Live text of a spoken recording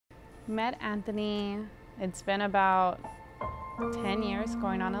Met Anthony, it's been about 10 years,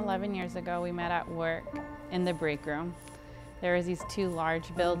 going on 11 years ago. We met at work in the break room. There was these two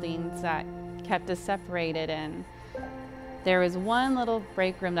large buildings that kept us separated, and there was one little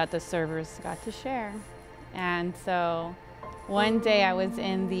break room that the servers got to share. And so one day I was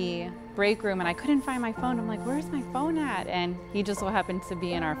in the break room and I couldn't find my phone. I'm like, where's my phone at? And he just so happened to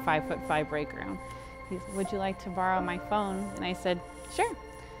be in our 5'5" break room. He said, would you like to borrow my phone? And I said, sure.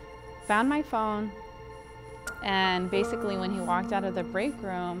 Found my phone, and basically when he walked out of the break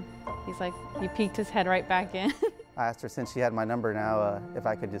room, he's like, he peeked his head right back in. I asked her, since she had my number now, if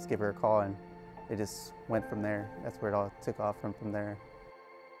I could just give her a call, and it just went from there. That's where it all took off from there.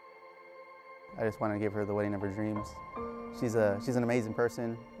 I just wanted to give her the wedding of her dreams. She's an amazing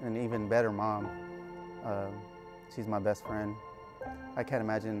person, and an even better mom. She's my best friend. I can't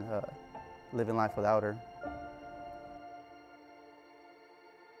imagine living life without her.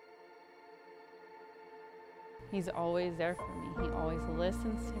 He's always there for me. He always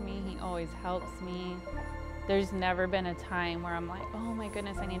listens to me. He always helps me. There's never been a time where I'm like, oh my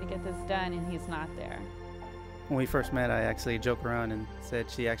goodness, I need to get this done, and he's not there. When we first met, I actually joked around and said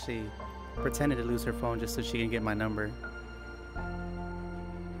she actually pretended to lose her phone just so she can get my number.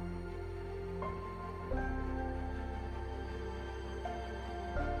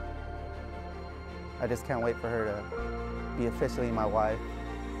 I just can't wait for her to be officially my wife.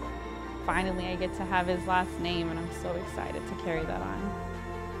 Finally, I get to have his last name, and I'm so excited to carry that on.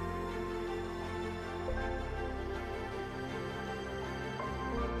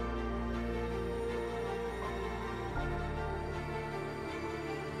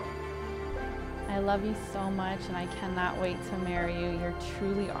 I love you so much, and I cannot wait to marry you. You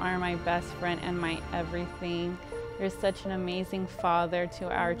truly are my best friend and my everything. You're such an amazing father to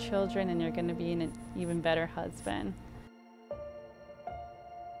our children, and you're going to be an even better husband.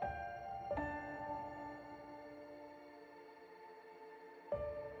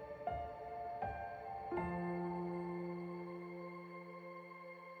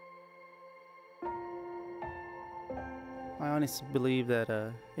 I honestly believe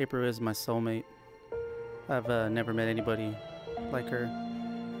that April is my soulmate. I've never met anybody like her,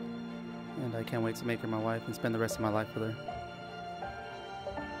 and I can't wait to make her my wife and spend the rest of my life with her.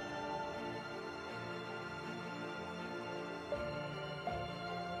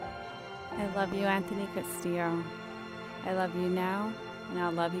 I love you, Anthony Castillo. I love you now, and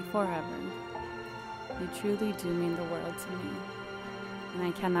I'll love you forever. You truly do mean the world to me, and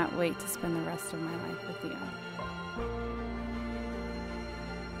I cannot wait to spend the rest of my life with you.